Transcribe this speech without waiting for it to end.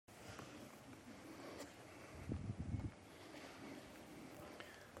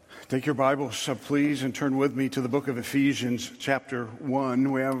Take your Bibles, please, and turn with me to the book of Ephesians, chapter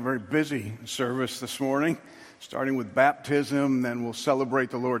 1. We have a very busy service this morning, starting with baptism, then we'll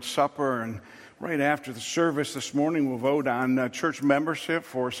celebrate the Lord's Supper, and right after the service this morning, we'll vote on church membership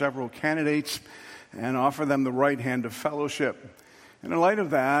for several candidates and offer them the right hand of fellowship. And in light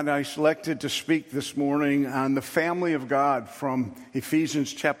of that, I selected to speak this morning on the family of God from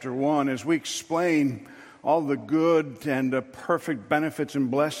Ephesians chapter 1 as we explain all the good and perfect benefits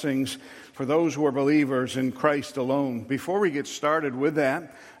and blessings for those who are believers in Christ alone. Before we get started with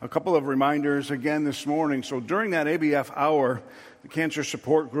that, a couple of reminders again this morning. So during that ABF hour, the Cancer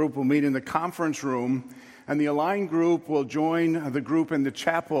Support Group will meet in the conference room, and the Align Group will join the group in the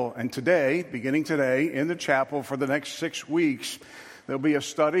chapel. And today, beginning today, in the chapel for the next 6 weeks, there'll be a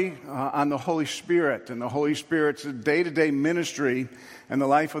study on the Holy Spirit and the Holy Spirit's day-to-day ministry and the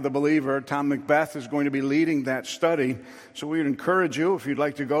life of the believer. Tom Macbeth is going to be leading that study. So we would encourage you, if you'd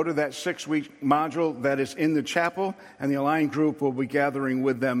like to go to that 6-week module that is in the chapel, and the Align Group will be gathering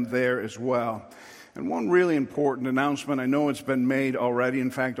with them there as well. And one really important announcement, I know it's been made already,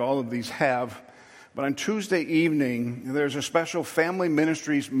 in fact all of these have, but on Tuesday evening there's a special family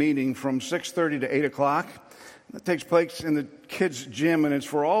ministries meeting from 6:30 to 8 o'clock. That takes place in the kids' gym, and it's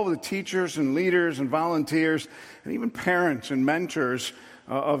for all of the teachers and leaders and volunteers and even parents and mentors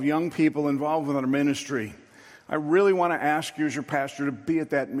of young people involved with our ministry. I really want to ask you as your pastor to be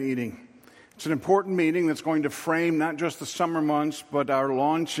at that meeting. It's an important meeting that's going to frame not just the summer months, but our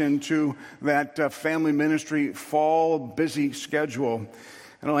launch into that family ministry fall busy schedule.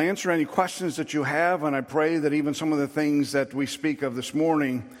 And I'll answer any questions that you have, and I pray that even some of the things that we speak of this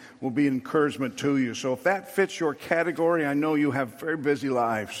morning will be encouragement to you. So if that fits your category, I know you have very busy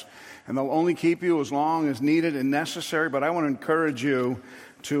lives, and they'll only keep you as long as needed and necessary, but I want to encourage you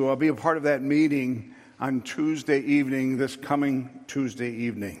to be a part of that meeting on Tuesday evening, this coming Tuesday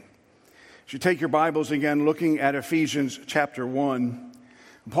evening. As you take your Bibles again, looking at Ephesians chapter 1,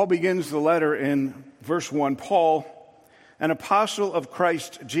 Paul begins the letter in verse 1. Paul, an apostle of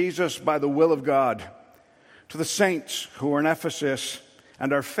Christ Jesus by the will of God, to the saints who are in Ephesus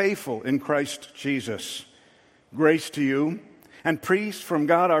and are faithful in Christ Jesus. Grace to you and peace from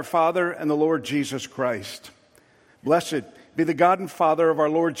God our Father and the Lord Jesus Christ. Blessed be the God and Father of our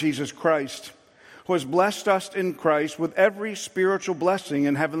Lord Jesus Christ, who has blessed us in Christ with every spiritual blessing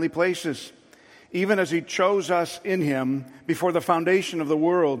in heavenly places, even as he chose us in him before the foundation of the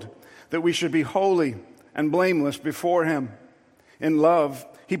world, that we should be holy and blameless before him. In love,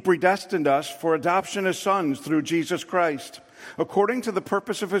 he predestined us for adoption as sons through Jesus Christ, according to the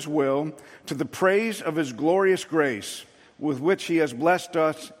purpose of his will, to the praise of his glorious grace, with which he has blessed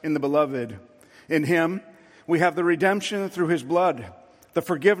us in the Beloved. In him, we have the redemption through his blood, the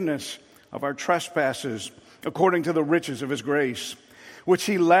forgiveness of our trespasses, according to the riches of his grace, which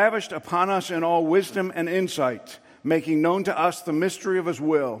he lavished upon us in all wisdom and insight, making known to us the mystery of his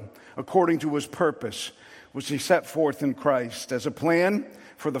will, according to his purpose, which he set forth in Christ as a plan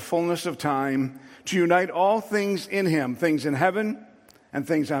for the fullness of time, to unite all things in him, things in heaven and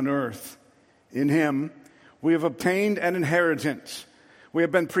things on earth. In him we have obtained an inheritance. We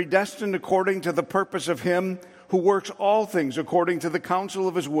have been predestined according to the purpose of him who works all things according to the counsel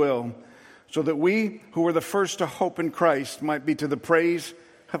of his will, so that we who were the first to hope in Christ might be to the praise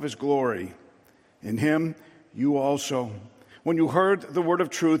of his glory. In him you also, when you heard the word of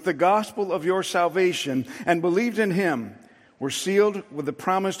truth, the gospel of your salvation, and believed in him, were sealed with the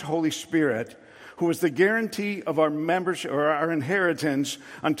promised Holy Spirit, who is the guarantee of our membership or our inheritance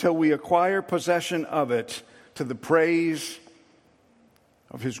until we acquire possession of it, to the praise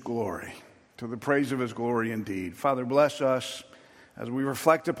of his glory. To the praise of his glory indeed. Father, bless us as we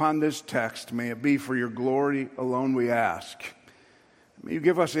reflect upon this text. May it be for your glory alone, we ask. May you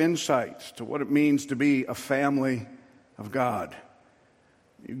give us insights to what it means to be a family of God.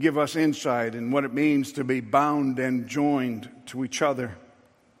 You give us insight in what it means to be bound and joined to each other.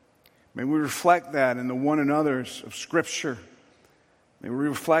 May we reflect that in the one another's of Scripture. May we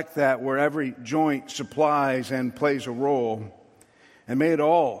reflect that where every joint supplies and plays a role. And may it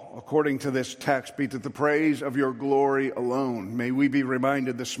all, according to this text, be to the praise of your glory alone. May we be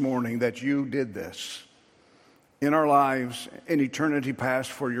reminded this morning that you did this in our lives in eternity past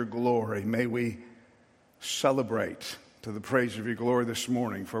for your glory. May we celebrate to the praise of your glory this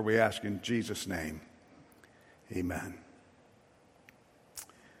morning, for we ask in Jesus' name. Amen.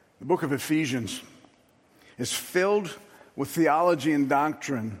 The book of Ephesians is filled with theology and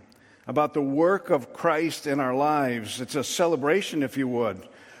doctrine about the work of Christ in our lives. It's a celebration, if you would,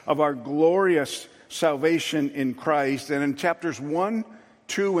 of our glorious salvation in Christ. And in chapters 1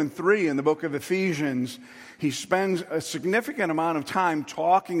 2 and 3 in the book of Ephesians, he spends a significant amount of time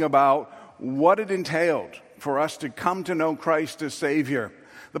talking about what it entailed for us to come to know Christ as Savior,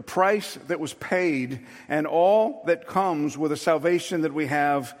 the price that was paid, and all that comes with the salvation that we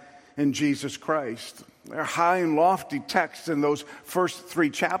have in Jesus Christ. There are high and lofty texts in those first 3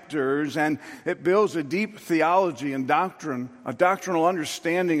 chapters, and it builds a deep theology and doctrine, a doctrinal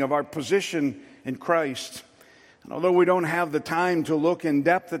understanding of our position in Christ. And although we don't have the time to look in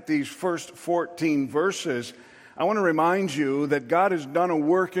depth at these first 14 verses, I want to remind you that God has done a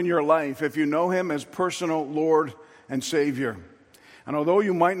work in your life if you know Him as personal Lord and Savior. And although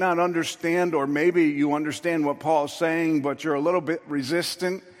you might not understand, or maybe you understand what Paul's saying, but you're a little bit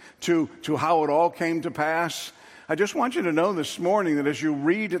resistant to how it all came to pass, I just want you to know this morning that as you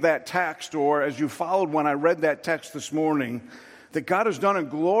read that text, or as you followed when I read that text this morning, that God has done a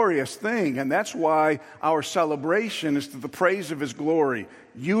glorious thing, and that's why our celebration is to the praise of His glory.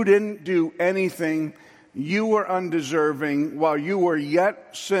 You didn't do anything. You were undeserving. While you were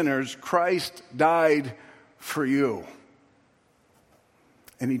yet sinners, Christ died for you.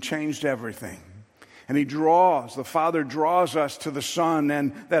 And He changed everything. And the Father draws us to the Son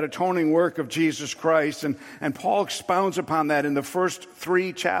and that atoning work of Jesus Christ. And Paul expounds upon that in the first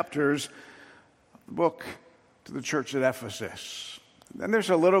 3 chapters of the book to the church at Ephesus. Then there's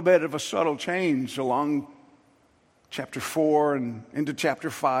a little bit of a subtle change along chapter 4 and into chapter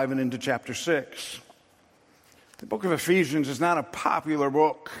 5 and into chapter 6. The book of Ephesians is not a popular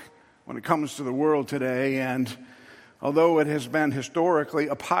book when it comes to the world today, and although it has been historically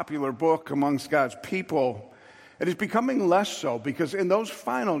a popular book amongst God's people, it is becoming less so, because in those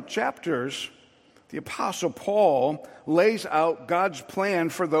final chapters, the Apostle Paul lays out God's plan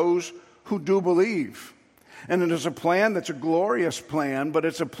for those who do believe. And it is a plan that's a glorious plan, but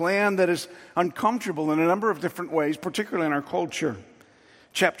it's a plan that is uncomfortable in a number of different ways, particularly in our culture.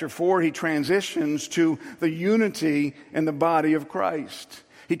 Chapter 4, he transitions to the unity in the body of Christ.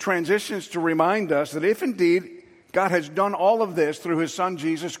 He transitions to remind us that if indeed God has done all of this through His Son,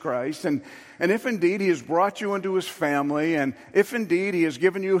 Jesus Christ, and if indeed He has brought you into His family, and if indeed He has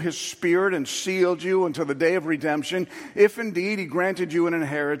given you His Spirit and sealed you until the day of redemption, if indeed He granted you an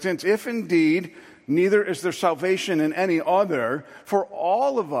inheritance, if indeed neither is there salvation in any other, for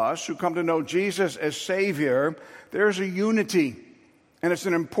all of us who come to know Jesus as Savior, there's a unity, and it's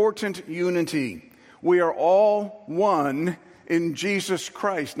an important unity. We are all one in Jesus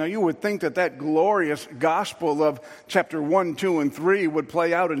Christ. Now, you would think that glorious gospel of chapter 1, 2, and 3 would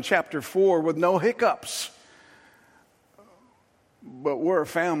play out in chapter 4 with no hiccups. But we're a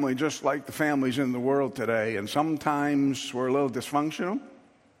family just like the families in the world today, and sometimes we're a little dysfunctional,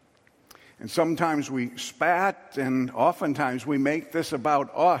 and sometimes we spat, and oftentimes we make this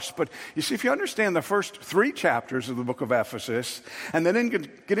about us. But you see, if you understand the first 3 chapters of the book of Ephesus, and then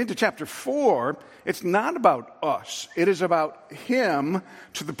get into chapter 4, it's not about us. It is about Him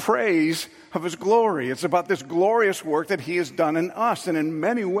to the praise of His glory. It's about this glorious work that He has done in us. And in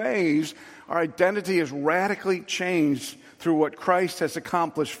many ways, our identity is radically changed through what Christ has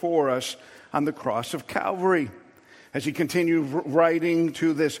accomplished for us on the cross of Calvary. As he continued writing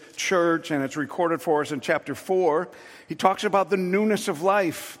to this church, and it's recorded for us in chapter 4, he talks about the newness of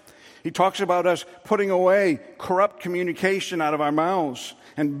life. He talks about us putting away corrupt communication out of our mouths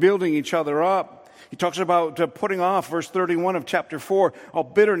and building each other up. He talks about putting off, verse 31 of chapter 4, all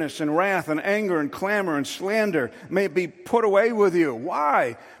bitterness and wrath and anger and clamor and slander may be put away with you.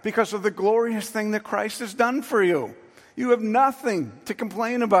 Why? Because of the glorious thing that Christ has done for you. You have nothing to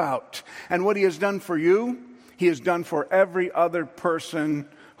complain about. And what He has done for you, He has done for every other person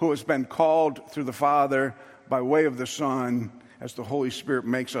who has been called through the Father by way of the Son, as the Holy Spirit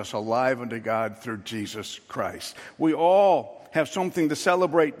makes us alive unto God through Jesus Christ. We all have something to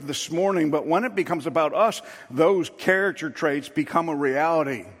celebrate this morning, but when it becomes about us, those character traits become a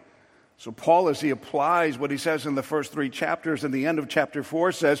reality. So Paul, as he applies what he says in the first 3 chapters, and the end of chapter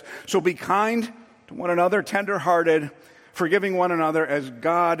 4 says, so be kind to one another, tender-hearted, forgiving one another as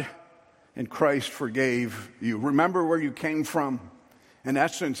God and Christ forgave you. Remember where you came from. In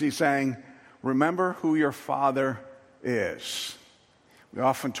essence, he's saying, remember who your Father is. We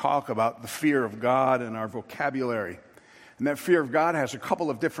often talk about the fear of God in our vocabulary. And that fear of God has a couple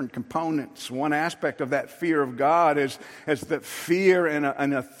of different components. One aspect of that fear of God is that fear in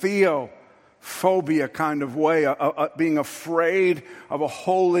a theophobia kind of way, being afraid of a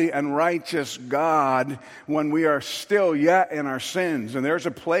holy and righteous God when we are still yet in our sins. And there's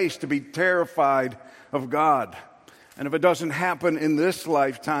a place to be terrified of God. And if it doesn't happen in this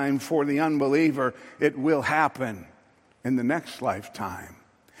lifetime for the unbeliever, it will happen in the next lifetime.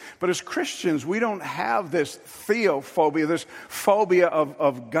 But as Christians, we don't have this theophobia, this phobia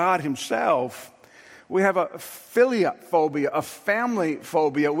of God himself. We have a philia phobia, a family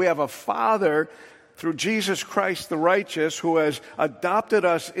phobia. We have a Father through Jesus Christ the righteous who has adopted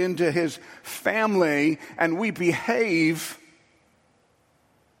us into his family, and we behave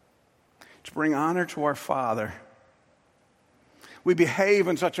to bring honor to our Father. We behave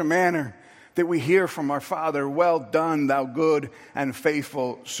in such a manner that we hear from our Father, "Well done, thou good and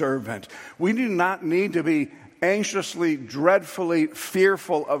faithful servant." We do not need to be anxiously, dreadfully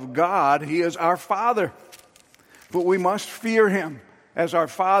fearful of God. He is our Father. But we must fear him as our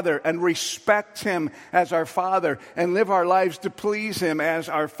Father and respect him as our Father and live our lives to please him as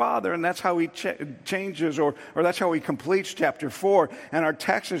our Father. And that's how he changes, or that's how he completes chapter 4. And our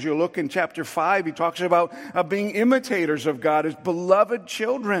text, as you look in chapter 5, he talks about being imitators of God as beloved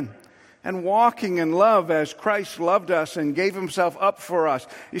children and walking in love as Christ loved us and gave himself up for us.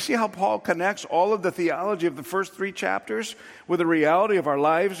 You see how Paul connects all of the theology of the first 3 chapters with the reality of our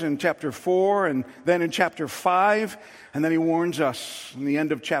lives in chapter 4 and then in chapter 5? And then he warns us in the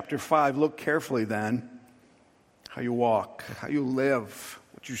end of chapter 5, look carefully then how you walk, how you live,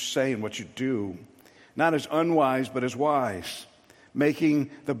 what you say and what you do, not as unwise but as wise, making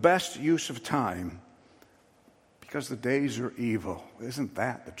the best use of time, because the days are evil. Isn't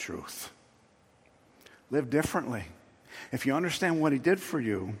that the truth? Live differently. If you understand what he did for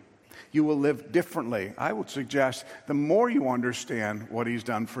you, you will live differently. I would suggest the more you understand what he's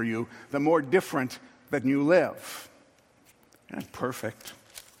done for you, the more different that you live. You're not perfect.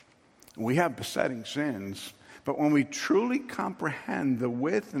 We have besetting sins. But when we truly comprehend the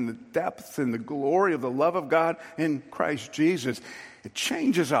width and the depth and the glory of the love of God in Christ Jesus, it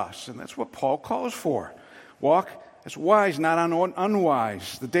changes us. And that's what Paul calls for. Walk as wise, not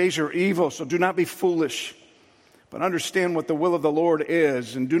unwise. The days are evil, so do not be foolish, but understand what the will of the Lord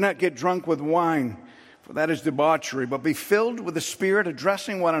is. And do not get drunk with wine, for that is debauchery, but be filled with the Spirit,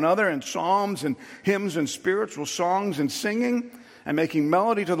 addressing one another in psalms and hymns and spiritual songs and singing, and making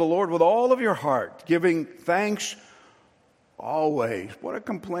melody to the Lord with all of your heart, giving thanks always. What a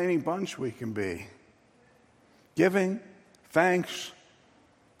complaining bunch we can be. Giving thanks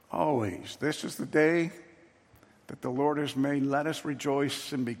always. This is the day that the Lord has made. Let us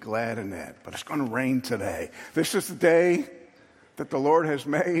rejoice and be glad in it. But it's going to rain today. This is the day that the Lord has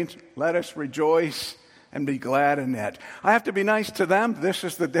made. Let us rejoice and be glad in it. I have to be nice to them. This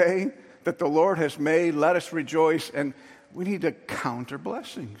is the day that the Lord has made. Let us rejoice. And we need to count our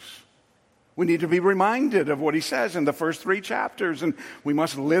blessings. We need to be reminded of what he says in the first 3 chapters. And we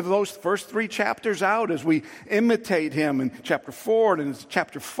must live those first 3 chapters out as we imitate him in chapter 4 and in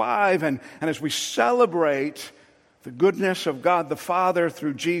chapter 5. And as we celebrate the goodness of God the Father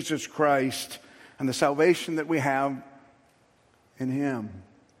through Jesus Christ and the salvation that we have in him.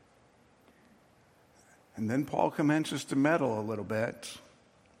 And then Paul commences to meddle a little bit.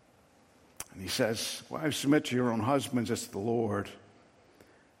 And he says, "Wives, submit to your own husbands as to the Lord.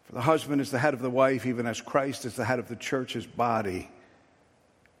 For the husband is the head of the wife, even as Christ is the head of the church, his body,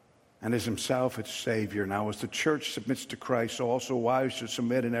 and is himself its Savior. Now, as the church submits to Christ, so also wives should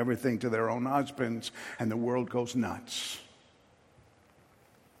submit in everything to their own husbands." And the world goes nuts.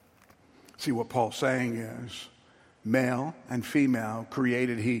 See, what Paul's saying is, male and female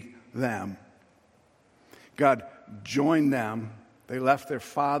created he them. God joined them. They left their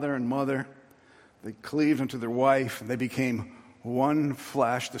father and mother. They cleaved unto their wife. And they became one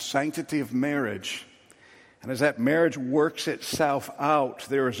flesh, the sanctity of marriage. And as that marriage works itself out,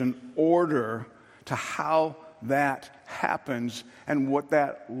 there is an order to how that happens and what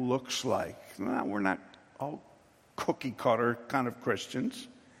that looks like. Now, we're not all cookie cutter kind of Christians.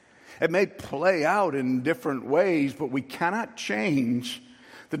 It may play out in different ways, but we cannot change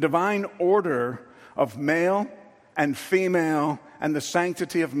the divine order of male and female and the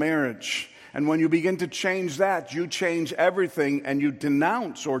sanctity of marriage. And when you begin to change that, you change everything, and you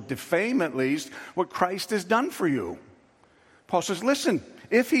denounce or defame at least what Christ has done for you. Paul says, listen,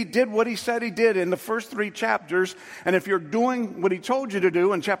 if he did what he said he did in the first 3 chapters, and if you're doing what he told you to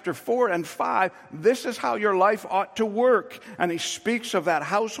do in chapter 4 and 5, this is how your life ought to work. And he speaks of that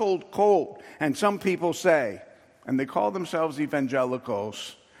household code. And some people say, and they call themselves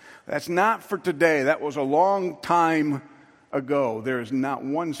evangelicals, that's not for today. That was a long time ago. There is not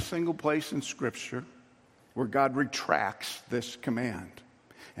one single place in Scripture where God retracts this command.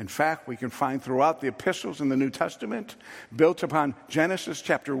 In fact, we can find throughout the epistles in the New Testament, built upon Genesis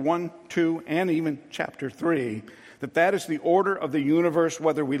chapter 1, 2, and even chapter 3, that is the order of the universe,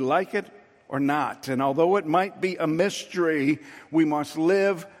 whether we like it or not. And although it might be a mystery, we must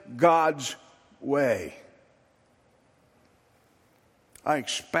live God's way. I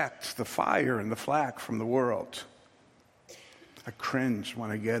expect the fire and the flack from the world. I cringe when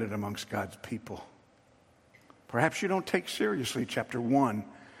I get it amongst God's people. Perhaps you don't take seriously chapter 1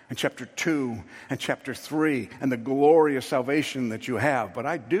 and chapter 2 and chapter 3 and the glorious salvation that you have, but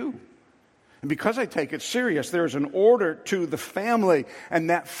I do. And because I take it serious, there is an order to the family, and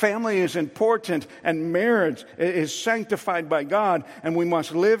that family is important, and marriage is sanctified by God, and we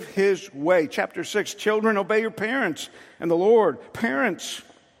must live His way. Chapter 6, children, obey your parents and the Lord. Parents,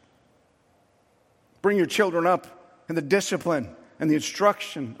 bring your children up in the discipline and the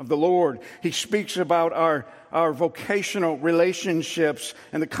instruction of the Lord. He speaks about our vocational relationships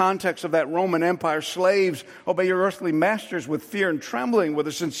in the context of that Roman Empire. Slaves, obey your earthly masters with fear and trembling, with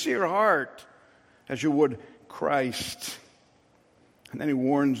a sincere heart, as you would Christ. And then he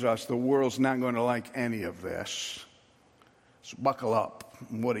warns us the world's not going to like any of this. So buckle up.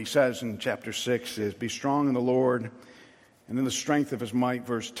 And what he says in chapter 6 is, be strong in the Lord and in the strength of his might,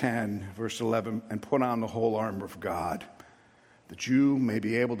 verse 10, verse 11, and put on the whole armor of God, that you may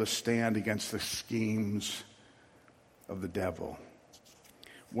be able to stand against the schemes of the devil.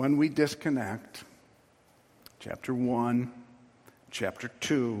 When we disconnect, chapter 1, chapter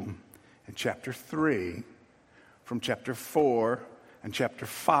 2, and chapter 3, from chapter 4 and chapter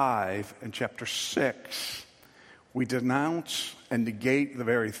 5 and chapter 6, we denounce and negate the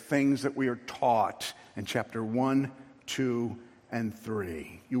very things that we are taught in chapter 1, 2, and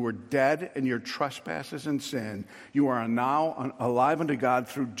 3. You were dead in your trespasses and sin. You are now alive unto God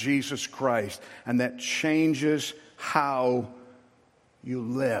through Jesus Christ, and that changes how you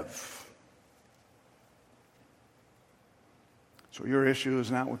live. So your issue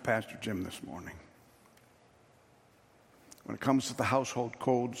is not with Pastor Jim this morning. When it comes to the household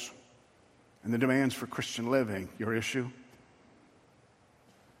codes and the demands for Christian living, your issue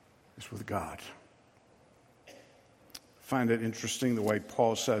is with God. I find it interesting the way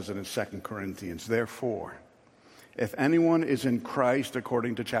Paul says it in 2 Corinthians. Therefore, if anyone is in Christ,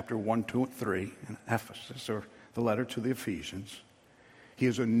 according to chapter 1, 2, and 3 in Ephesus, or the letter to the Ephesians, he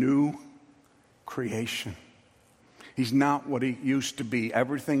is a new creation. He's not what he used to be.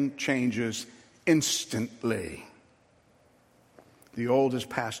 Everything changes instantly. The old has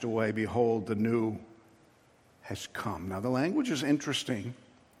passed away. Behold, the new has come. Now, the language is interesting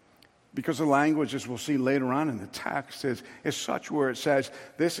because the language, as we'll see later on in the text, is such where it says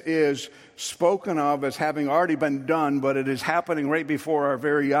this is spoken of as having already been done, but it is happening right before our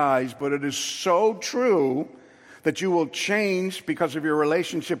very eyes. But it is so true that you will change because of your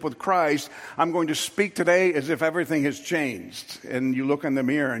relationship with Christ. I'm going to speak today as if everything has changed. And you look in the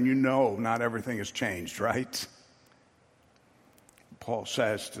mirror and you know not everything has changed, right? Paul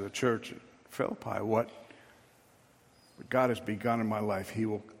says to the church at Philippi, what God has begun in my life, he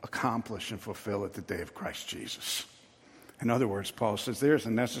will accomplish and fulfill at the day of Christ Jesus. In other words, Paul says there's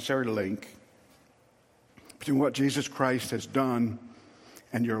a necessary link between what Jesus Christ has done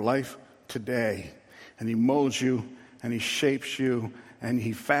and your life today. And he molds you, and he shapes you, and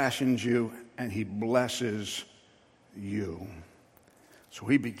he fashions you, and he blesses you. So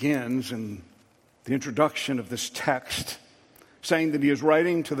he begins in the introduction of this text saying that he is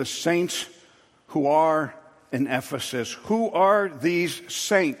writing to the saints who are in Ephesus. Who are these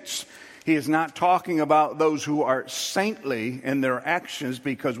saints? He is not talking about those who are saintly in their actions,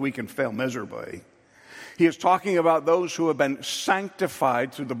 because we can fail miserably. He is talking about those who have been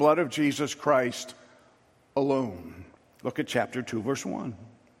sanctified through the blood of Jesus Christ alone. Look at chapter 2, verse 1.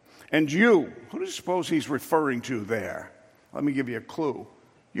 And you, who do you suppose he's referring to there? Let me give you a clue.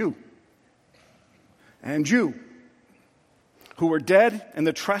 You. And you, who were dead in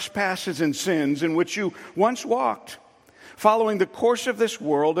the trespasses and sins in which you once walked, following the course of this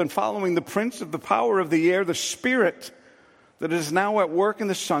world and following the prince of the power of the air, the spirit that is now at work in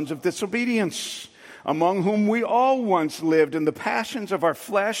the sons of disobedience, among whom we all once lived in the passions of our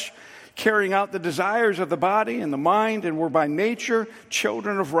flesh, carrying out the desires of the body and the mind, and were by nature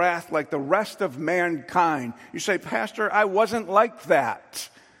children of wrath like the rest of mankind. You say, Pastor, I wasn't like that.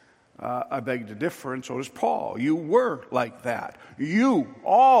 I beg to differ, and so does Paul. You were like that. You,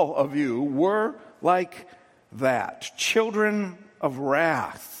 all of you, were like that. Children of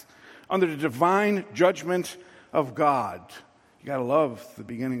wrath, under the divine judgment of God. You got to love the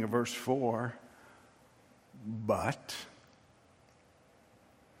beginning of verse 4. But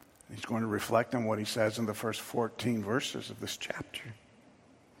he's going to reflect on what he says in the first 14 verses of this chapter.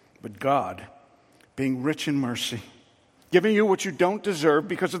 But God, being rich in mercy, giving you what you don't deserve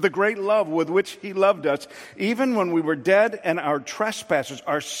because of the great love with which he loved us, even when we were dead in our trespasses,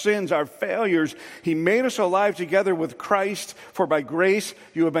 our sins, our failures, he made us alive together with Christ. For by grace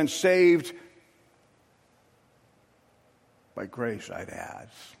you have been saved by grace, I'd add.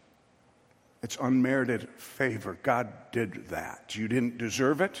 It's unmerited favor. God did that. You didn't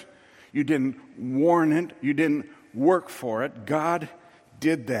deserve it. You didn't warrant it. You didn't work for it. God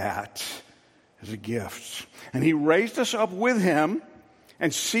did that as a gift. And he raised us up with him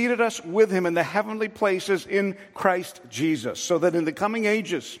and seated us with him in the heavenly places in Christ Jesus, so that in the coming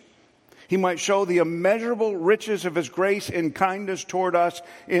ages he might show the immeasurable riches of his grace and kindness toward us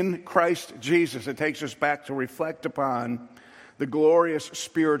in Christ Jesus. It takes us back to reflect upon the glorious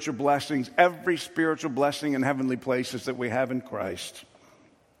spiritual blessings, every spiritual blessing in heavenly places that we have in Christ.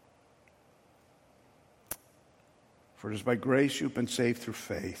 For it is by grace you've been saved through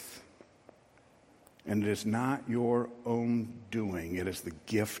faith. And it is not your own doing. It is the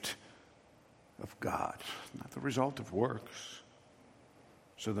gift of God, not the result of works,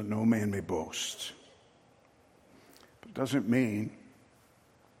 so that no man may boast. But it doesn't mean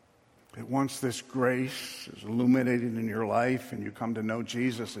that once this grace is illuminated in your life and you come to know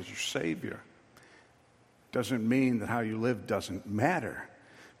Jesus as your Savior, it doesn't mean that how you live doesn't matter.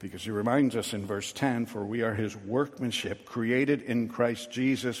 Because he reminds us in verse 10, for we are his workmanship, created in Christ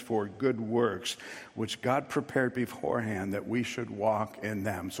Jesus for good works, which God prepared beforehand that we should walk in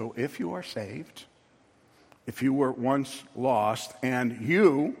them. So if you are saved, if you were once lost, and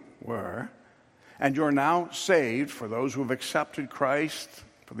you were, and you're now saved, for those who have accepted Christ,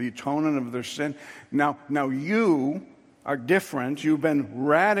 for the atonement of their sin, now you are different. You've been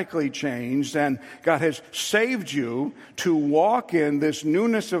radically changed, and God has saved you to walk in this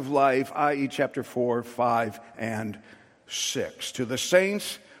newness of life, i.e. chapter 4, 5, and 6. To the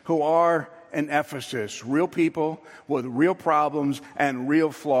saints who are in Ephesus, real people with real problems and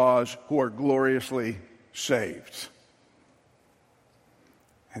real flaws who are gloriously saved.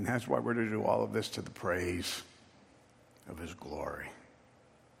 And that's why we're to do all of this to the praise of his glory.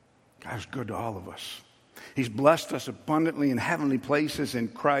 God's good to all of us. He's blessed us abundantly in heavenly places in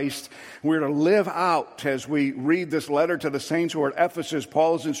Christ. We're to live out as we read this letter to the saints who are at Ephesus.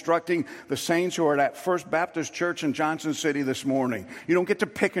 Paul is instructing the saints who are at First Baptist Church in Johnson City this morning. You don't get to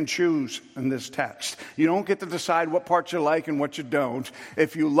pick and choose in this text. You don't get to decide what parts you like and what you don't.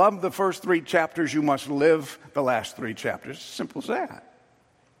 If you love the first 3 chapters, you must live the last 3 chapters. Simple as that.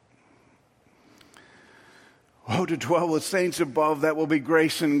 Oh, to dwell with saints above, that will be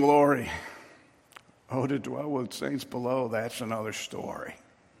grace and glory. Oh, to dwell with saints below, that's another story.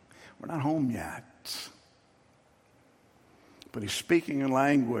 We're not home yet. But he's speaking in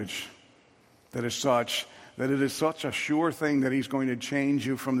language that is such that it is such a sure thing that he's going to change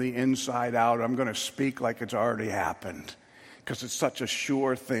you from the inside out. I'm going to speak like it's already happened because it's such a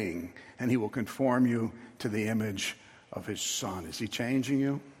sure thing, and he will conform you to the image of his Son. Is he changing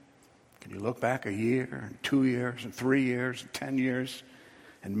you? Can you look back a year, and 2 years, and 3 years, and 10 years?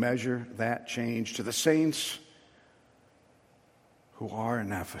 And measure that change to the saints who are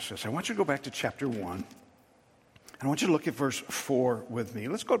in Ephesus. I want you to go back to chapter 1. And I want you to look at verse 4 with me.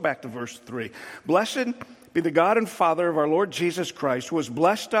 Let's go back to verse 3. Blessed be the God and Father of our Lord Jesus Christ, who has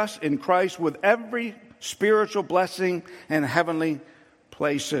blessed us in Christ with every spiritual blessing in heavenly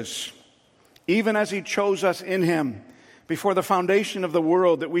places, even as he chose us in him before the foundation of the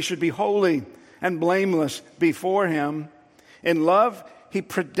world, that we should be holy and blameless before him. In love, he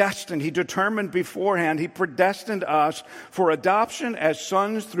determined beforehand, he predestined us for adoption as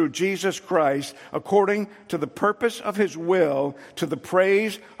sons through Jesus Christ, according to the purpose of his will, to the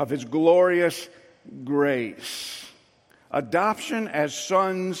praise of his glorious grace. Adoption as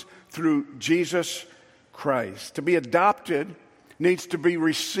sons through Jesus Christ. To be adopted needs to be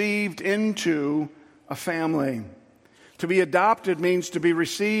received into a family. To be adopted means to be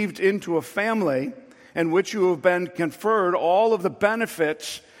received into a family in which you have been conferred all of the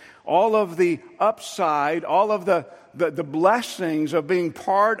benefits, all of the upside, all of the blessings of being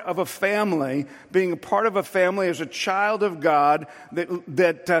part of a family, being a part of a family as a child of God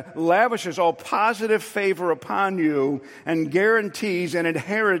that lavishes all positive favor upon you and guarantees an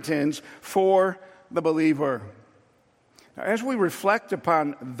inheritance for the believer. Now, as we reflect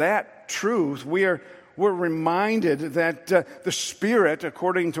upon that truth, we're reminded that the Spirit,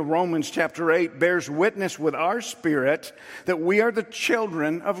 according to Romans chapter 8, bears witness with our spirit that we are the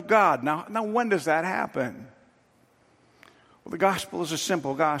children of God. Now when does that happen? Well, the gospel is a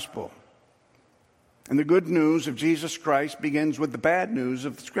simple gospel. And the good news of Jesus Christ begins with the bad news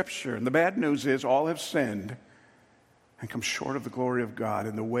of Scripture. And the bad news is all have sinned and come short of the glory of God.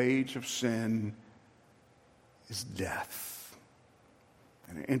 And the wage of sin is death.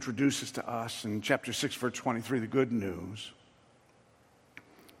 And it introduces to us in chapter 6, verse 23, the good news.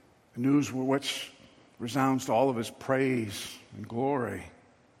 The news which resounds to all of his praise and glory,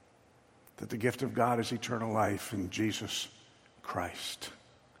 that the gift of God is eternal life in Jesus Christ.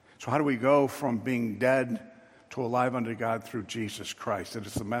 So how do we go from being dead to alive unto God through Jesus Christ? It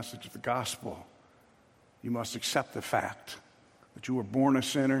is the message of the gospel. You must accept the fact that you were born a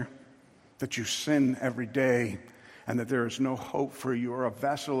sinner, that you sin every day, and that there is no hope for you. You are a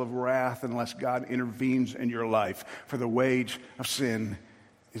vessel of wrath unless God intervenes in your life. For the wage of sin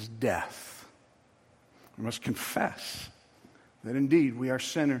is death. We must confess that indeed we are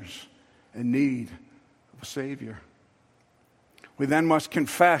sinners in need of a Savior. We then must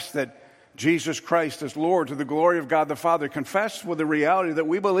confess that Jesus Christ is Lord to the glory of God the Father. Confess with the reality that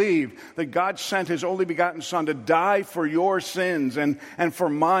we believe that God sent His only begotten Son to die for your sins and for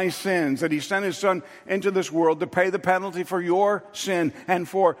my sins. That He sent His Son into this world to pay the penalty for your sin and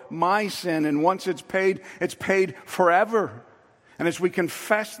for my sin. And once it's paid forever. And as we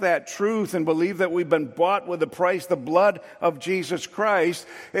confess that truth and believe that we've been bought with a price, the blood of Jesus Christ,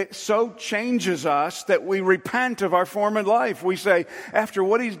 it so changes us that we repent of our former life. We say, after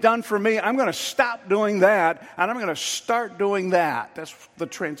what He's done for me, I'm going to stop doing that, and I'm going to start doing that. That's the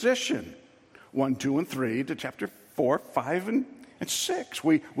transition. 1, 2, and 3 to chapter 4, 5, and 6.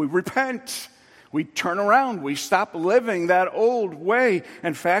 We repent. We turn around. We stop living that old way.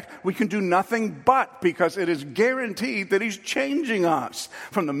 In fact, we can do nothing but, because it is guaranteed that He's changing us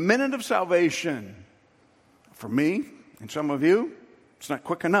from the minute of salvation. For me and some of you, it's not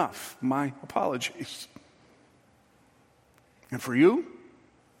quick enough. My apologies. And for you,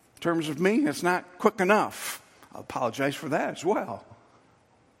 in terms of me, it's not quick enough. I'll apologize for that as well.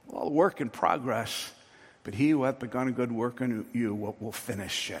 All work in progress, but He who hath begun a good work in you will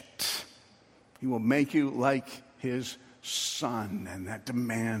finish it. He will make you like His Son, and that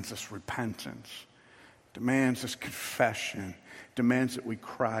demands this repentance, demands this confession, demands that we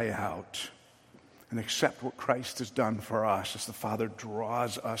cry out and accept what Christ has done for us as the Father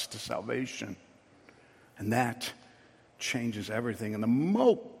draws us to salvation. And that changes everything. And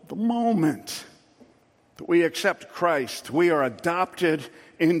the moment that we accept Christ, we are adopted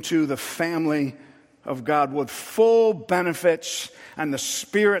into the family of God with full benefits, and the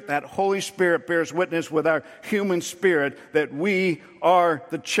Spirit, that Holy Spirit, bears witness with our human spirit that we are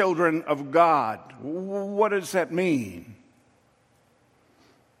the children of God. What does that mean?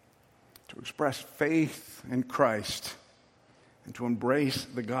 To express faith in Christ and to embrace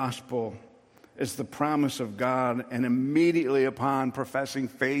the gospel is the promise of God, and immediately upon professing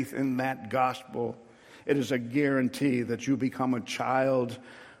faith in that gospel, it is a guarantee that you become a child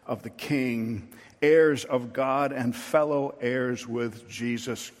of the King, heirs of God and fellow heirs with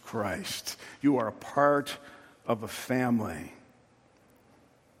Jesus Christ. You are a part of a family.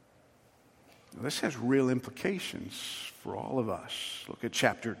 Now, this has real implications for all of us. Look at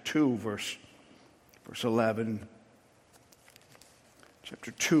chapter 2, verse 11.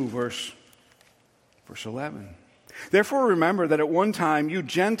 Chapter 2, verse 11. Therefore remember that at one time you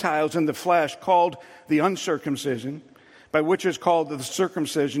Gentiles in the flesh, called the uncircumcision, by which is called the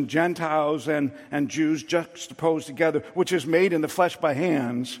circumcision, Gentiles and Jews juxtaposed together, which is made in the flesh by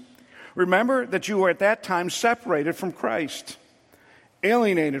hands. Remember that you were at that time separated from Christ,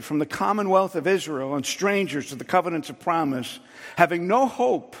 alienated from the commonwealth of Israel, and strangers to the covenants of promise, having no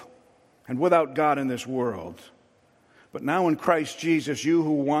hope and without God in this world. But now in Christ Jesus, you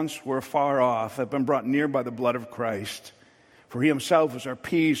who once were far off have been brought near by the blood of Christ. For He Himself is our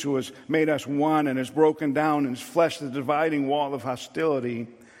peace, who has made us one and has broken down in His flesh the dividing wall of hostility,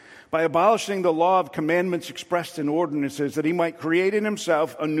 by abolishing the law of commandments expressed in ordinances, that He might create in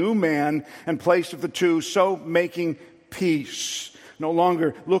Himself a new man in place of the two, so making peace, no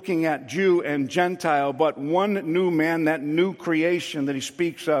longer looking at Jew and Gentile, but one new man, that new creation that He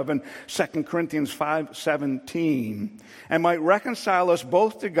speaks of in 2 Corinthians 5:17, and might reconcile us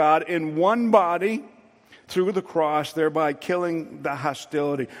both to God in one body through the cross, thereby killing the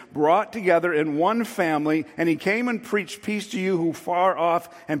hostility. Brought together in one family, and He came and preached peace to you who far off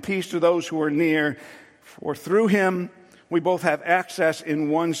and peace to those who are near. For through Him we both have access in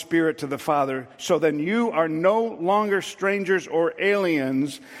one Spirit to the Father. So then you are no longer strangers or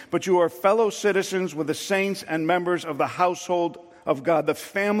aliens, but you are fellow citizens with the saints and members of the household of God, the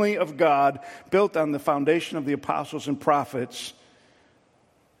family of God, built on the foundation of the apostles and prophets,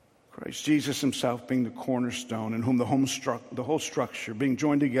 Christ Jesus Himself being the cornerstone, in whom the whole structure, being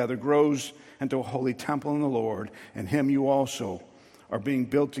joined together, grows into a holy temple in the Lord. In Him you also are being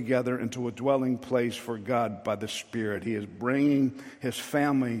built together into a dwelling place for God by the Spirit. He is bringing His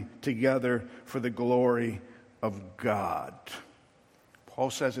family together for the glory of God. Paul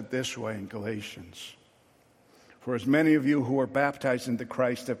says it this way in Galatians: For as many of you who are baptized into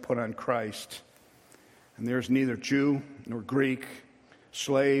Christ have put on Christ, and there is neither Jew nor Greek,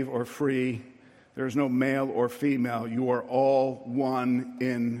 slave or free, There is no male or female. You are all one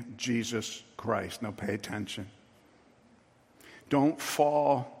in Jesus Christ. Now pay attention. Don't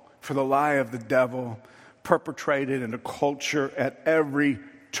fall for the lie of the devil perpetrated in a culture at every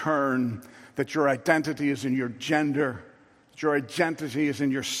turn that your identity is in your gender, that your identity is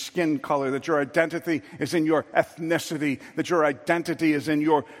in your skin color, that your identity is in your ethnicity, that your identity is in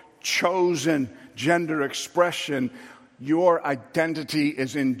your chosen gender expression. Your identity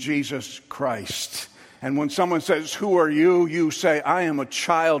is in Jesus Christ. And when someone says, "Who are you?" you say, "I am a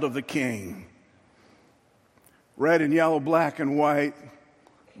child of the King." Red and yellow, black and white,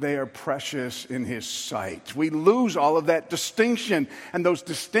 they are precious in His sight. We lose all of that distinction, and those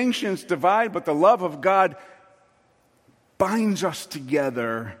distinctions divide, but the love of God binds us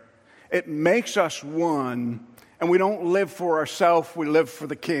together. It makes us one, and we don't live for ourselves, we live for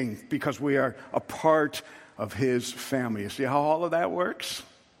the King because we are a part of His family. You see how all of that works?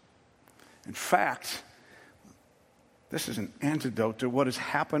 In fact, this is an antidote to what is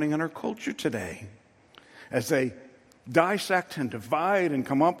happening in our culture today. As they dissect and divide and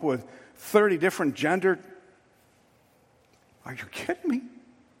come up with 30 different gender. Are you kidding me?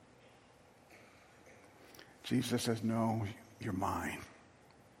 Jesus says, "No, you're mine.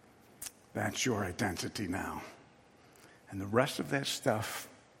 That's your identity now. And the rest of that stuff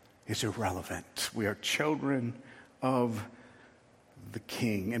is irrelevant. We are children of the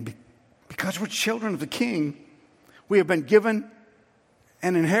King. And because we're children of the King, we have been given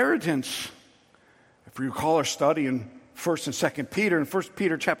an inheritance." If you recall our study in 1st and 2nd Peter, in 1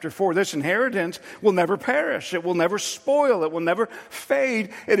 Peter chapter 4, this inheritance will never perish. It will never spoil. It will never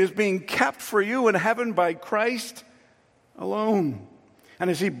fade. It is being kept for you in heaven by Christ alone. And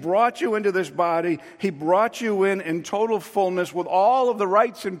as He brought you into this body, He brought you in total fullness with all of the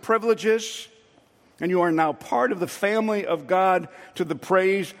rights and privileges. And you are now part of the family of God, to the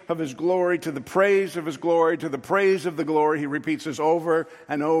praise of His glory, to the praise of His glory, to the praise of the glory. He repeats this over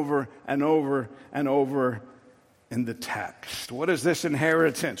and over and over and over in the text. What is this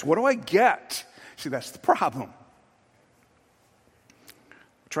inheritance? What do I get? See, that's the problem.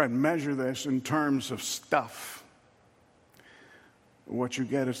 Try and measure this in terms of stuff. What you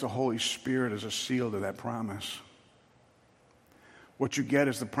get is the Holy Spirit as a seal to that promise. What you get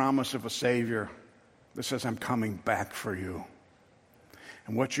is the promise of a Savior that says, "I'm coming back for you."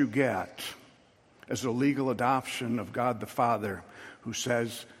 And what you get is the legal adoption of God the Father, who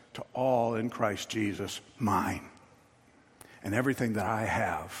says to all in Christ Jesus, "Mine. And everything that I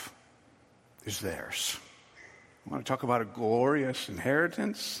have is theirs." I want to talk about a glorious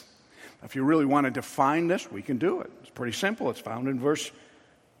inheritance. If you really want to define this, we can do it. It's pretty simple. It's found in verse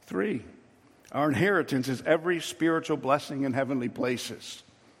 3. Our inheritance is every spiritual blessing in heavenly places.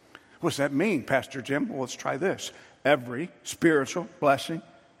 What does that mean, Pastor Jim? Well, let's try this. Every spiritual blessing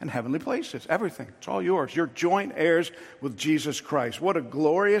in heavenly places. Everything. It's all yours. You're joint heirs with Jesus Christ. What a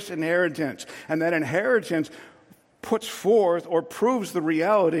glorious inheritance. And that inheritance puts forth or proves the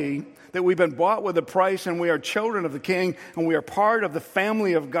reality that we've been bought with a price, and we are children of the King, and we are part of the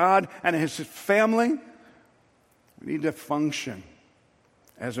family of God and His family. We need to function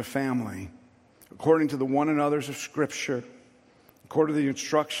as a family according to the one another's of Scripture, according to the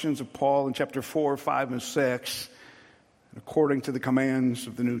instructions of Paul in chapter 4, 5, and 6, and according to the commands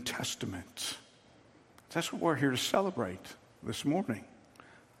of the New Testament. That's what we're here to celebrate this morning.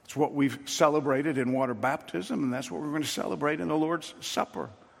 It's what we've celebrated in water baptism, and that's what we're going to celebrate in the Lord's Supper.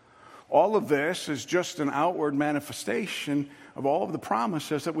 All of this is just an outward manifestation of all of the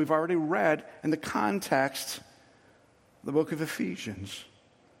promises that we've already read in the context of the book of Ephesians.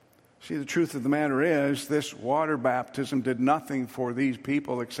 See, the truth of the matter is, this water baptism did nothing for these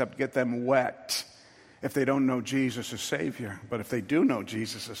people except get them wet if they don't know Jesus as Savior. But if they do know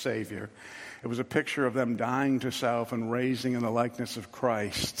Jesus as Savior, it was a picture of them dying to self and raising in the likeness of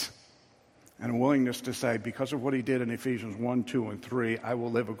Christ, and a willingness to say, because of what He did in Ephesians 1, 2, and 3, I will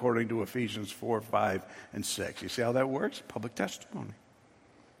live according to Ephesians 4, 5, and 6. You see how that works? Public testimony.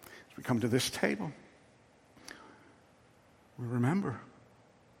 As we come to this table, we remember.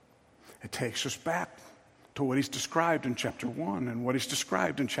 It takes us back to what He's described in chapter 1 and what He's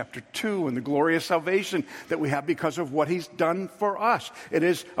described in chapter 2 and the glorious salvation that we have because of what He's done for us. It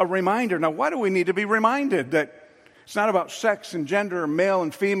is a reminder. Now, why do we need to be reminded that it's not about sex and gender, male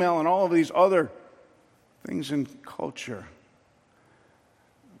and female, and all of these other things in culture?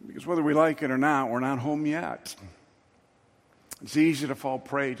 Because whether we like it or not, we're not home yet. It's easy to fall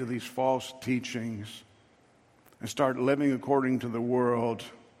prey to these false teachings and start living according to the world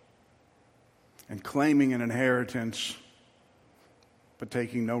and claiming an inheritance, but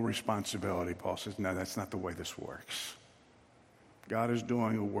taking no responsibility. Paul says, no, that's not the way this works. God is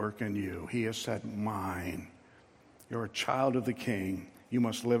doing a work in you. He has said, mine. You're a child of the King. You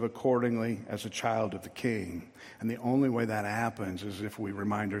must live accordingly as a child of the King. And the only way that happens is if we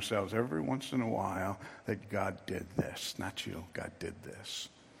remind ourselves every once in a while that God did this. Not you. God did this.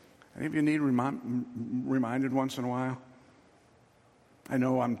 Any of you need reminded once in a while? I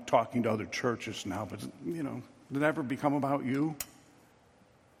know I'm talking to other churches now, but, did it ever become about you?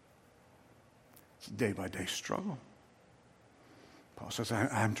 It's a day-by-day struggle. Paul says,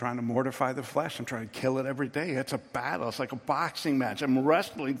 I'm trying to mortify the flesh. I'm trying to kill it every day. It's a battle. It's like a boxing match. I'm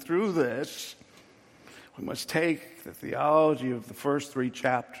wrestling through this. We must take the theology of the first 3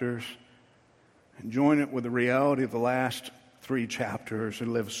 chapters and join it with the reality of the last 3 chapters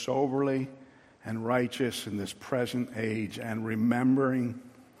and live soberly and righteous in this present age and remembering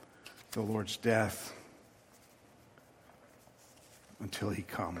the Lord's death until he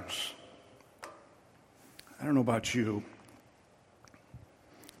comes. I don't know about you.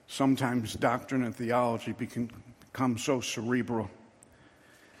 Sometimes doctrine and theology become so cerebral,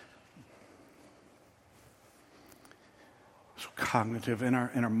 so cognitive in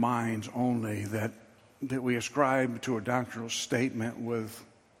our minds only that we ascribe to a doctrinal statement with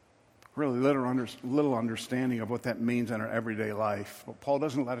really little understanding of what that means in our everyday life. But Paul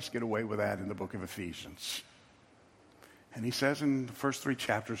doesn't let us get away with that in the book of Ephesians. And he says in the first 3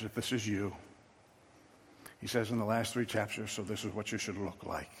 chapters, if this is you, he says in the last 3 chapters, so this is what you should look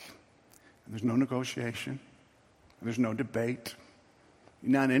like. And there's no negotiation. And there's no debate.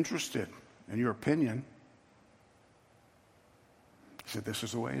 You're not interested in your opinion. He said, this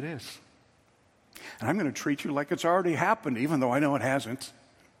is the way it is. And I'm going to treat you like it's already happened, even though I know it hasn't.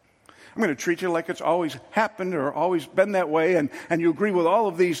 I'm going to treat you like it's always happened or always been that way, and you agree with all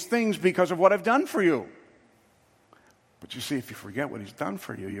of these things because of what I've done for you. But you see, if you forget what he's done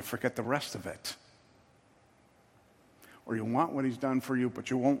for you, you forget the rest of it. Or you want what he's done for you,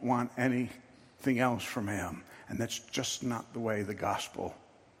 but you won't want anything else from him. And that's just not the way the gospel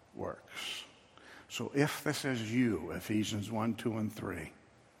works. So if this is you, Ephesians 1, 2, and 3,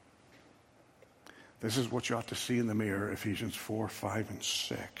 this is what you ought to see in the mirror, Ephesians 4, 5, and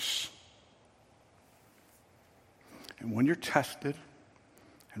 6. And when you're tested,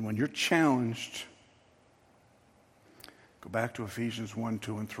 and when you're challenged, go back to Ephesians 1,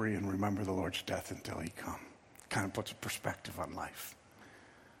 2, and 3 and remember the Lord's death until he comes. Kind of puts a perspective on life.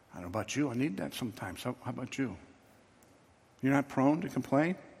 I don't know about you. I need that sometimes. How about you? You're not prone to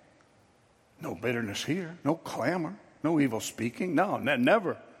complain? No bitterness here. No clamor. No evil speaking. No,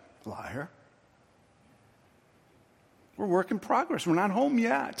 never. Liar. We're work in progress. We're not home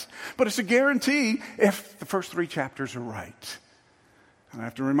yet. But it's a guarantee if the first 3 chapters are right. And I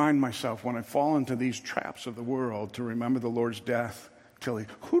have to remind myself when I fall into these traps of the world to remember the Lord's death till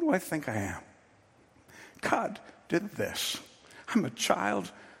who do I think I am? God did this. I'm a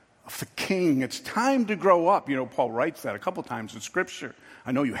child of the King. It's time to grow up. Paul writes that a couple times in Scripture.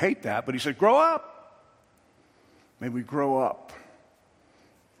 I know you hate that, but he said, grow up. May we grow up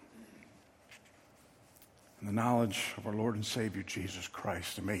in the knowledge of our Lord and Savior, Jesus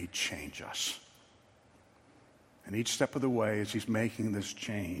Christ, and may he change us. And each step of the way as he's making this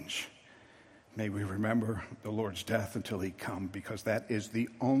change, may we remember the Lord's death until he come, because that is the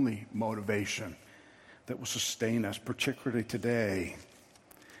only motivation that will sustain us, particularly today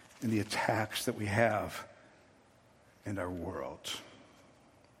in the attacks that we have in our world.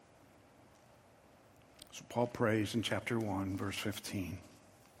 So Paul prays in chapter 1, verse 15,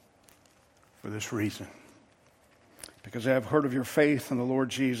 for this reason, because I have heard of your faith in the Lord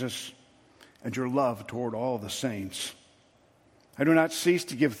Jesus and your love toward all the saints. I do not cease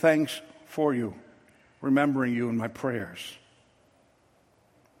to give thanks for you, remembering you in my prayers.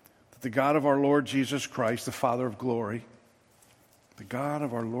 The God of our Lord Jesus Christ, the Father of glory, the God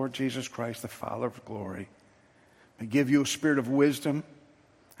of our Lord Jesus Christ, the Father of glory, may give you a spirit of wisdom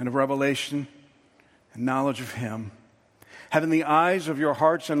and of revelation and knowledge of him, having the eyes of your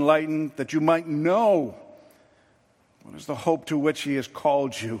hearts enlightened, that you might know what is the hope to which he has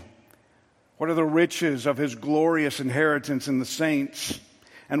called you, what are the riches of his glorious inheritance in the saints,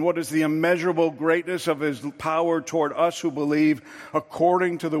 and what is the immeasurable greatness of his power toward us who believe,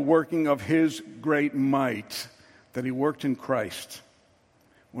 according to the working of his great might that he worked in Christ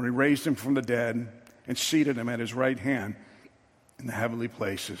when he raised him from the dead and seated him at his right hand in the heavenly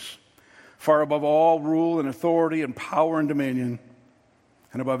places, far above all rule and authority and power and dominion,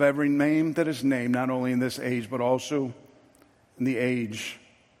 and above every name that is named, not only in this age, but also in the age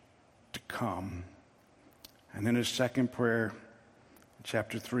to come. And in his second prayer,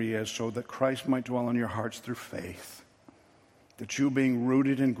 chapter 3 is, so that Christ might dwell in your hearts through faith, that you, being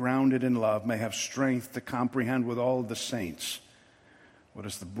rooted and grounded in love, may have strength to comprehend with all of the saints what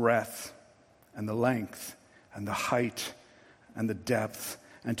is the breadth and the length and the height and the depth,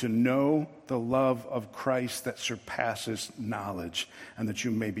 and to know the love of Christ that surpasses knowledge, and that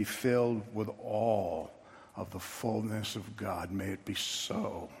you may be filled with all of the fullness of God. May it be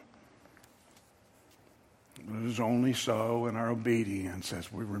so. It is only so in our obedience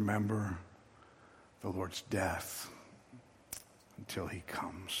as we remember the Lord's death until he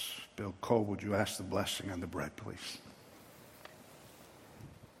comes. Bill Cole, would you ask the blessing on the bread, please?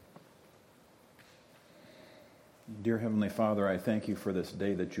 Dear Heavenly Father, I thank you for this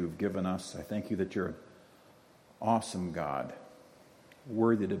day that you have given us. I thank you that you're an awesome God,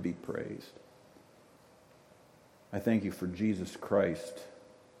 worthy to be praised. I thank you for Jesus Christ,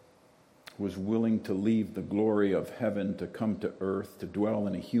 who was willing to leave the glory of heaven to come to earth, to dwell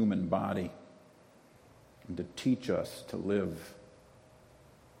in a human body, and to teach us to live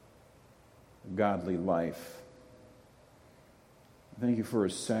a godly life. Thank you for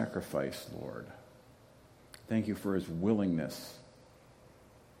his sacrifice, Lord. Thank you for his willingness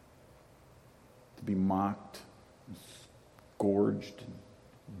to be mocked, scourged,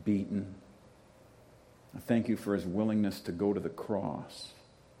 beaten. I thank you for his willingness to go to the cross,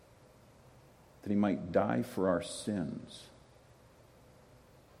 that he might die for our sins,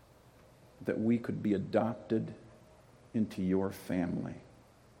 that we could be adopted into your family,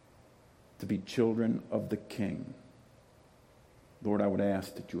 to be children of the King. Lord, I would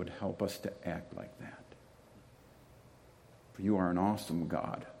ask that you would help us to act like that. For you are an awesome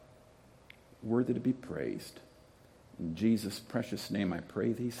God, worthy to be praised. In Jesus' precious name I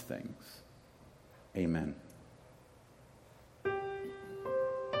pray these things. Amen.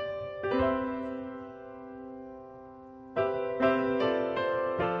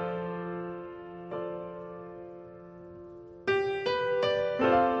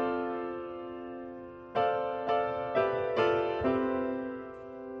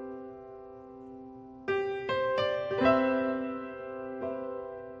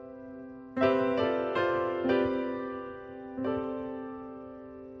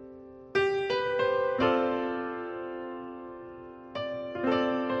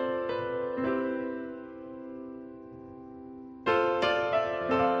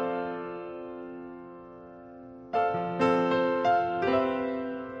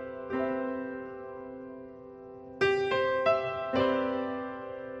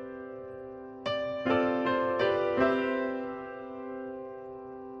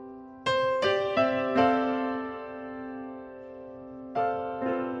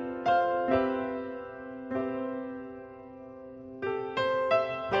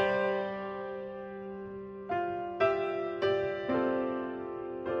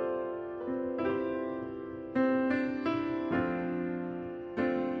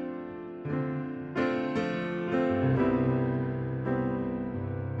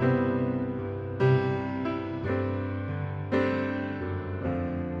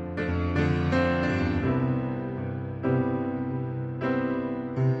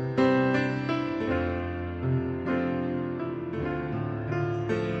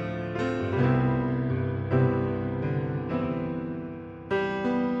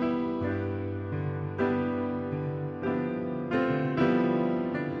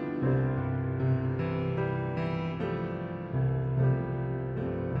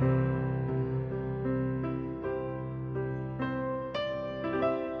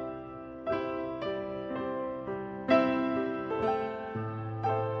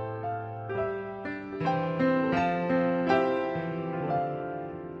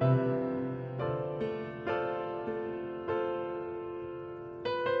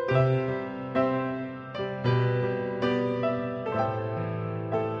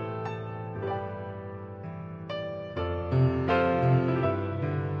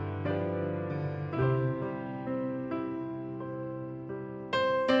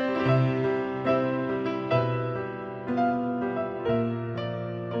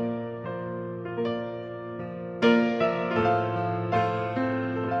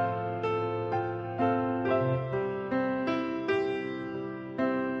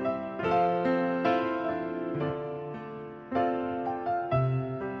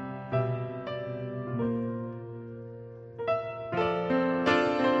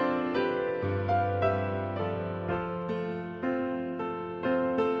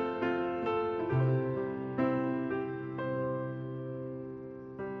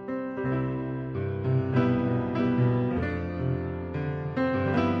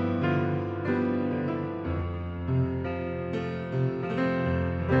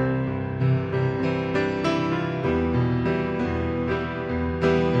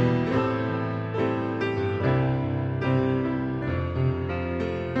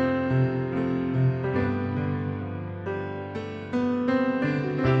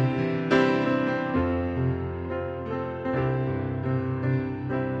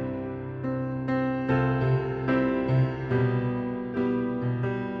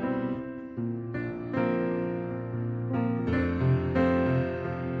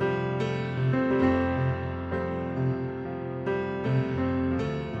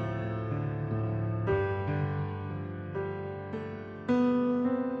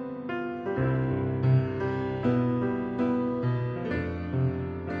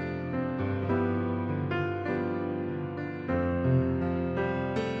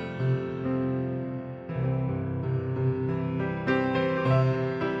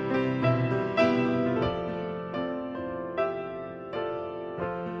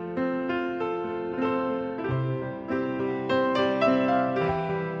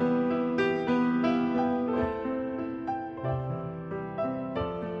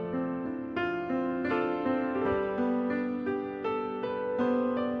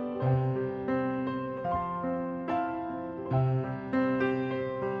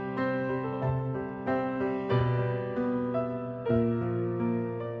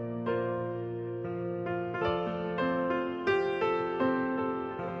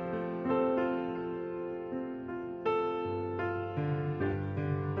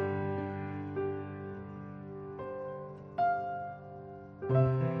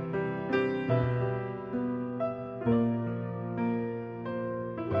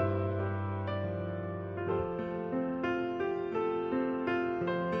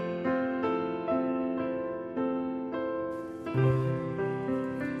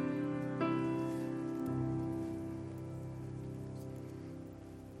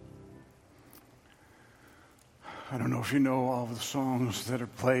 if you know all of the songs that are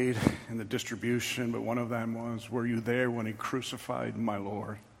played in the distribution, but one of them was, "Were you there when he crucified my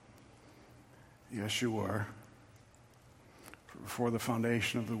Lord?" Yes, you were. For before the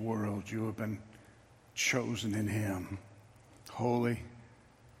foundation of the world, you have been chosen in him, holy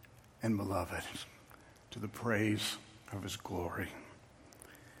and beloved, to the praise of his glory.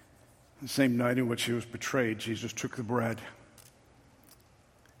 The same night in which he was betrayed, Jesus took the bread,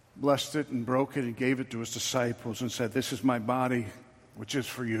 blessed it and broke it and gave it to his disciples and said, "This is my body, which is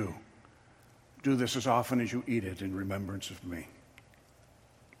for you. Do this as often as you eat it in remembrance of me."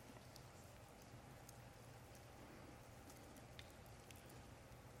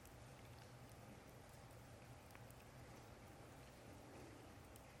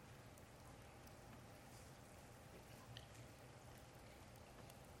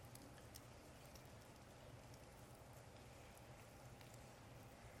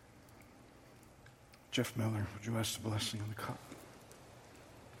 Jeff Miller, would you ask the blessing on the cup?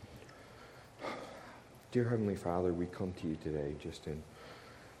 Dear Heavenly Father, we come to you today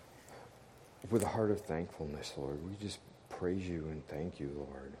with a heart of thankfulness, Lord. We just praise you and thank you,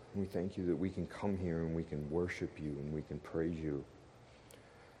 Lord. We thank you that we can come here and we can worship you and we can praise you.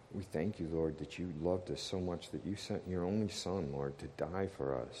 We thank you, Lord, that you loved us so much that you sent your only Son, Lord, to die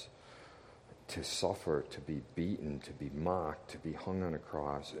for us, to suffer, to be beaten, to be mocked, to be hung on a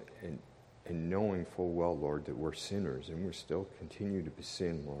cross, and knowing full well, Lord, that we're sinners and we're still continue to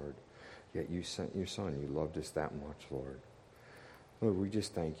sin, Lord. Yet you sent your Son. You loved us that much, Lord. Lord, we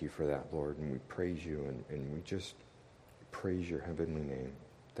just thank you for that, Lord, and we praise you and we just praise your heavenly name.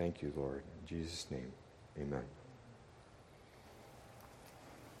 Thank you, Lord. In Jesus' name, amen.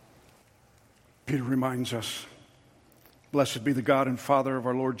 Peter reminds us, "Blessed be the God and Father of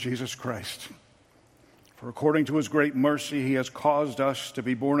our Lord Jesus Christ. For according to his great mercy, he has caused us to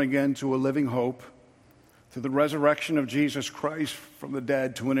be born again to a living hope through the resurrection of Jesus Christ from the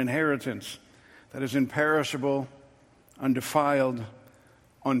dead to an inheritance that is imperishable, undefiled,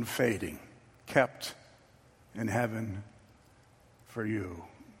 unfading, kept in heaven for you,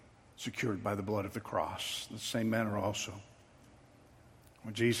 secured by the blood of the cross." In the same manner also,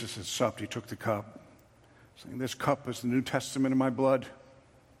 when Jesus had supped, he took the cup, saying, "This cup is the New Testament in my blood.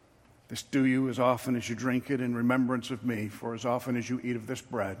 This do you as often as you drink it in remembrance of me. For as often as you eat of this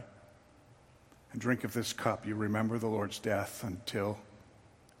bread and drink of this cup, you remember the Lord's death until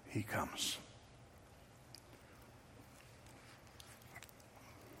he comes."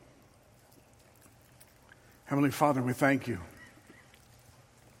 Heavenly Father, we thank you.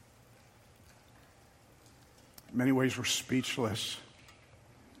 In many ways, we're speechless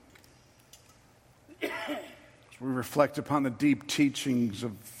as we reflect upon the deep teachings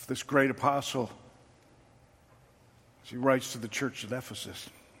of this great apostle as he writes to the church at Ephesus.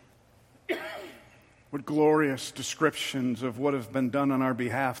 What glorious descriptions of what has been done on our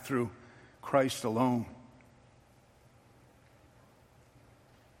behalf through Christ alone.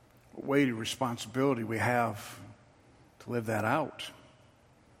 What weighty responsibility we have to live that out,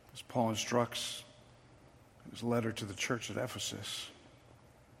 as Paul instructs in his letter to the church at Ephesus.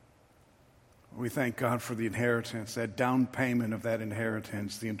 We thank God for the inheritance, that down payment of that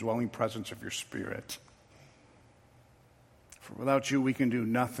inheritance, the indwelling presence of your Spirit. For without you, we can do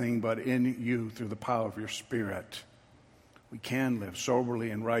nothing, but in you, through the power of your Spirit, we can live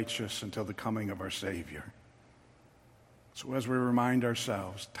soberly and righteous until the coming of our Savior. So as we remind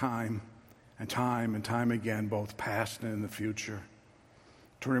ourselves time and time again, both past and in the future,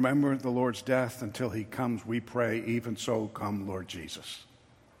 to remember the Lord's death until he comes, we pray, even so come, Lord Jesus.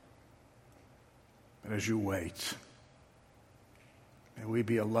 But as you wait, may we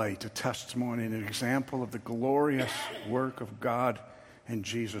be a light, a testimony, and an example of the glorious work of God in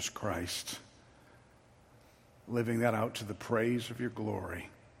Jesus Christ, living that out to the praise of your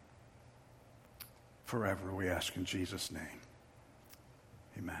glory. Forever, we ask in Jesus' name.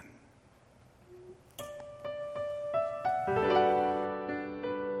 Amen.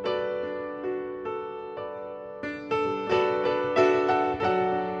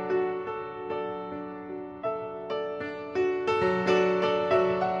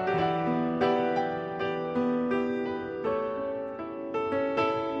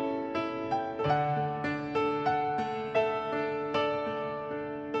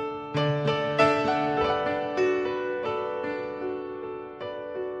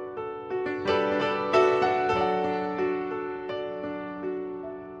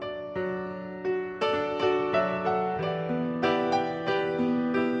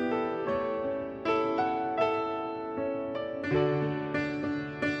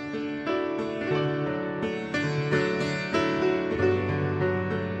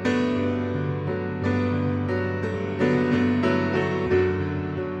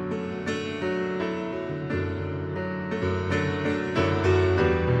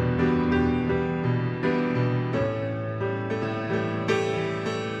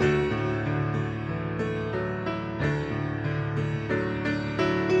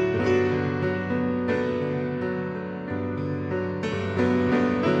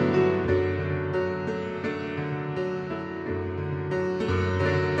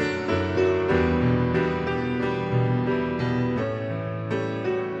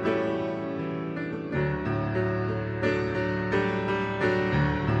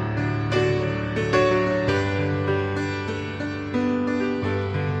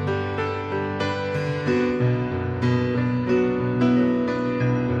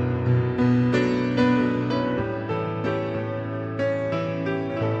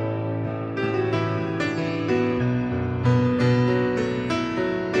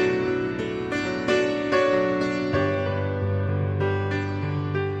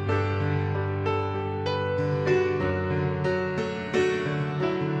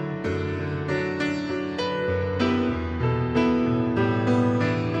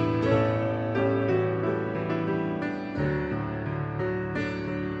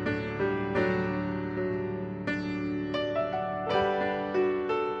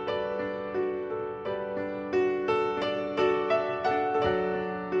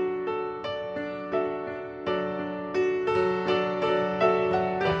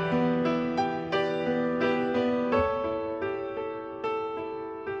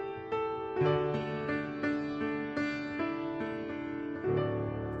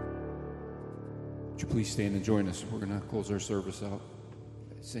 Would you please stand and join us? We're going to close our service out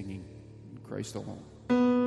by singing Christ alone.